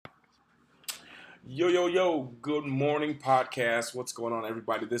Yo, yo, yo, good morning podcast. What's going on,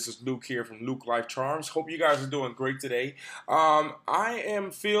 everybody? This is Luke here from Luke Life Charms. Hope you guys are doing great today. I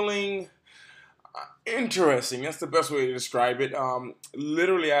am feeling interesting. That's the best way to describe it.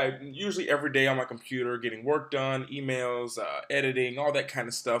 Literally, I usually every day on my computer getting work done, emails, editing, all that kind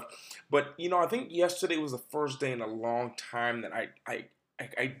of stuff. But, I think yesterday was the first day in a long time that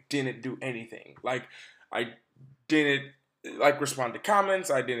I didn't do anything. I didn't respond to comments.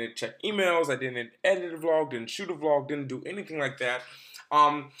 I didn't check emails. I didn't edit a vlog. Didn't shoot a vlog. Didn't do anything like that.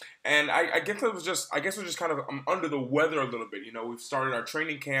 Um, and I guess it was just kind of I'm under the weather a little bit. We've started our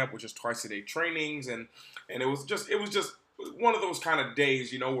training camp, which is twice a day trainings, and it was just one of those kind of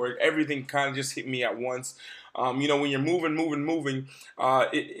days, where everything kind of just hit me at once. When you're moving,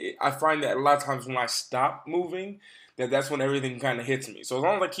 I find that a lot of times when I stop moving, that's when everything kind of hits me. So as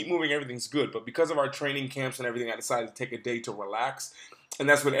long as I keep moving, everything's good. But because of our training camps and everything, I decided to take a day to relax, and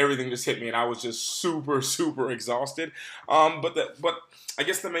that's when everything just hit me, and I was just super, super exhausted. But I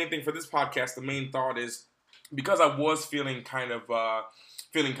guess the main thing for this podcast, the main thought is because I was feeling kind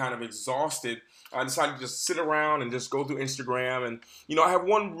of exhausted. I decided to just sit around and just go through Instagram, and I have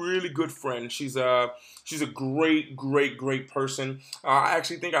one really good friend. She's a great, great, great person. I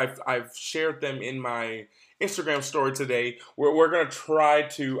actually think I've shared them in my Instagram story today. We're gonna try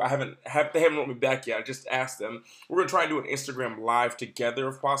to. They haven't wrote me back yet. I just asked them. We're gonna try and do an Instagram live together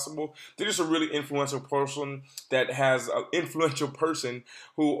if possible. They're just a really influential person that has an influential person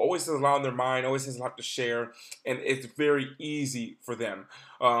who always has a lot on their mind, always has a lot to share, and it's very easy for them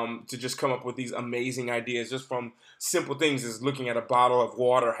to just come up with these amazing ideas just from simple things as looking at a bottle of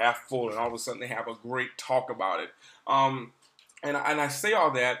water half full, and all of a sudden they have a great talk about it. And I say all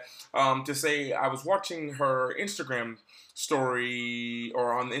that to say I was watching her Instagram story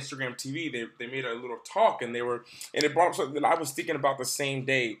or on the Instagram TV. They made a little talk, and it brought up something that I was thinking about the same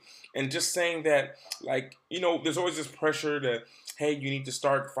day, and just saying that, like, there's always this pressure to, hey, you need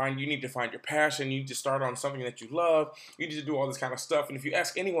to find your passion, you need to start on something that you love, you need to do all this kind of stuff. And if you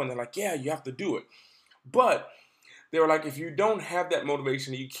ask anyone, they're like, yeah, you have to do it. But they were like, if you don't have that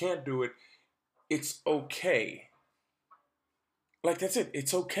motivation, you can't do it, it's okay. Like, that's it.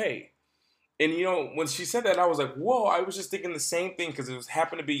 It's okay. And when she said that, I was like, whoa, I was just thinking the same thing because it was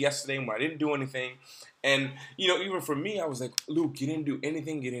happened to be yesterday when I didn't do anything. And even for me, I was like, Luke, you didn't do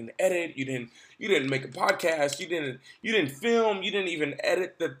anything, you didn't edit, you didn't make a podcast, you didn't film, you didn't even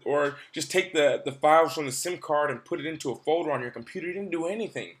edit or just take the files from the SIM card and put it into a folder on your computer. You didn't do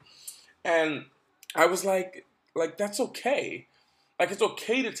anything. And I was like that's okay. Like, it's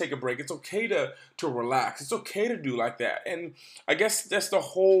okay to take a break. It's okay to relax. It's okay to do like that. And I guess that's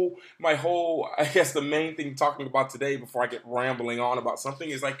I guess the main thing talking about today before I get rambling on about something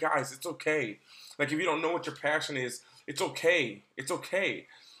is like, guys, it's okay. Like, if you don't know what your passion is, it's okay. It's okay.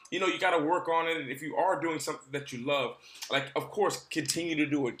 You got to work on it. And if you are doing something that you love, like, of course, continue to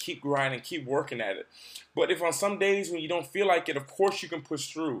do it. Keep grinding. Keep working at it. But if on some days when you don't feel like it, of course you can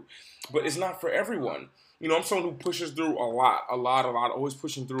push through. But it's not for everyone. I'm someone who pushes through a lot, always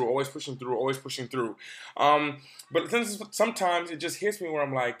pushing through, always pushing through, always pushing through. But sometimes it just hits me where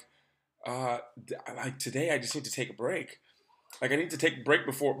I'm like today I just need to take a break. Like, I need to take a break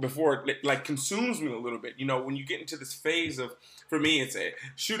before it like consumes me a little bit. When you get into this phase of, for me, it's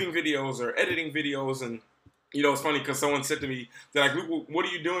shooting videos or editing videos, and it's funny because someone said to me, they're like, "What are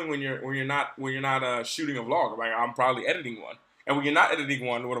you doing when you're not shooting a vlog?" I'm like, "I'm probably editing one." And when you're not editing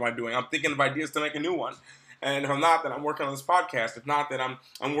one, what am I doing? I'm thinking of ideas to make a new one. And if I'm not, then I'm working on this podcast. If not, then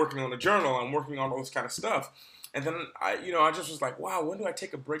I'm working on a journal. I'm working on all this kind of stuff. And then I just was like, wow, when do I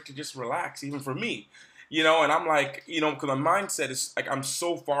take a break to just relax, even for me? And I'm like, because my mindset is like I'm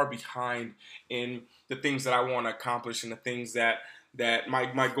so far behind in the things that I want to accomplish and the things that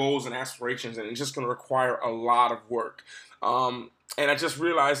my goals and aspirations, and it's just going to require a lot of work. And I just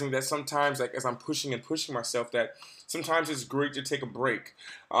realizing that sometimes, like, as I'm pushing and pushing myself, that sometimes it's great to take a break.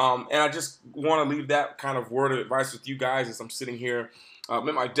 And I just want to leave that kind of word of advice with you guys as I'm sitting here at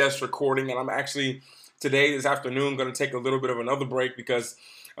my desk recording. And I'm actually today, this afternoon, going to take a little bit of another break because,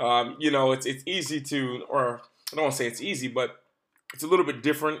 it's easy to, or I don't want to say it's easy, but it's a little bit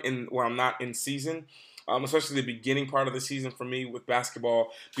different in where I'm not in season. Especially the beginning part of the season for me with basketball,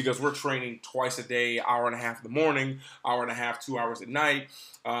 because we're training twice a day, hour and a half in the morning, hour and a half, 2 hours at night,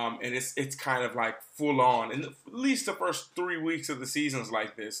 and it's kind of like full on. And at least the first 3 weeks of the season is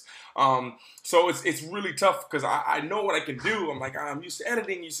like this. So it's really tough because I know what I can do. I'm like, I'm used to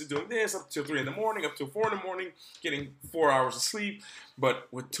editing, used to doing this up till 3 in the morning, up till 4 in the morning, getting 4 hours of sleep. But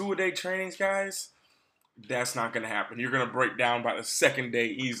with 2-a-day trainings, guys, That's not going to happen. You're going to break down by the second day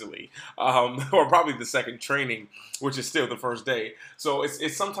easily, or probably the second training, which is still the first day. So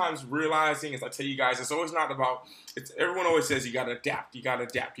it's sometimes realizing, as I tell you guys, it's always not about. It's everyone always says you got to adapt, you got to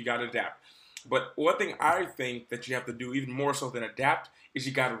adapt, you got to adapt. But one thing I think that you have to do even more so than adapt is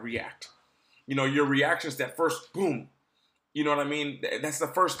you got to react. You know, your reaction is that first boom. You know what I mean? That's the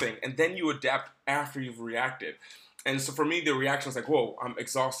first thing, and then you adapt after you've reacted. And so for me, the reaction is like, whoa, I'm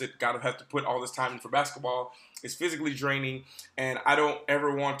exhausted. Gotta have to put all this time in for basketball. It's physically draining, and I don't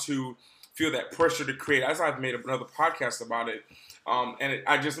ever want to feel that pressure to create. As I've made another podcast about it, and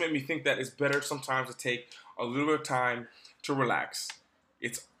I just made me think that it's better sometimes to take a little bit of time to relax.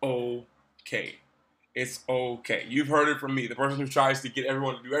 It's okay. It's okay. You've heard it from me, the person who tries to get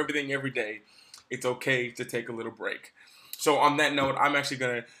everyone to do everything every day. It's okay to take a little break. So on that note, I'm actually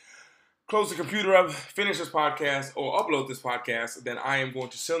going to close the computer up, finish this podcast, or upload this podcast. Then I am going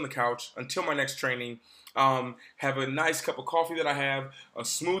to sit on the couch until my next training. Have a nice cup of coffee that I have, a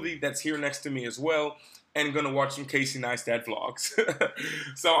smoothie that's here next to me as well, and going to watch some Casey Neistat vlogs.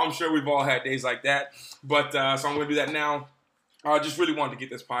 So I'm sure we've all had days like that. But so I'm going to do that now. I just really wanted to get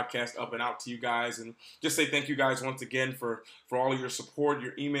this podcast up and out to you guys and just say thank you guys once again for all of your support,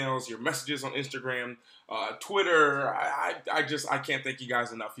 your emails, your messages on Instagram, Twitter. I can't thank you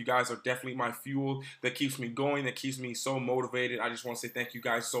guys enough. You guys are definitely my fuel that keeps me going, that keeps me so motivated. I just want to say thank you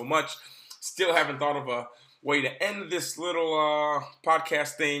guys so much. Still haven't thought of a way to end this little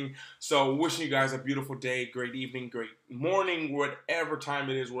podcast thing. So wishing you guys a beautiful day, great evening, great morning, whatever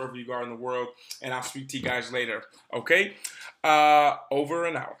time it is, wherever you are in the world. And I'll speak to you guys later. Okay? Over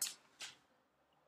and out.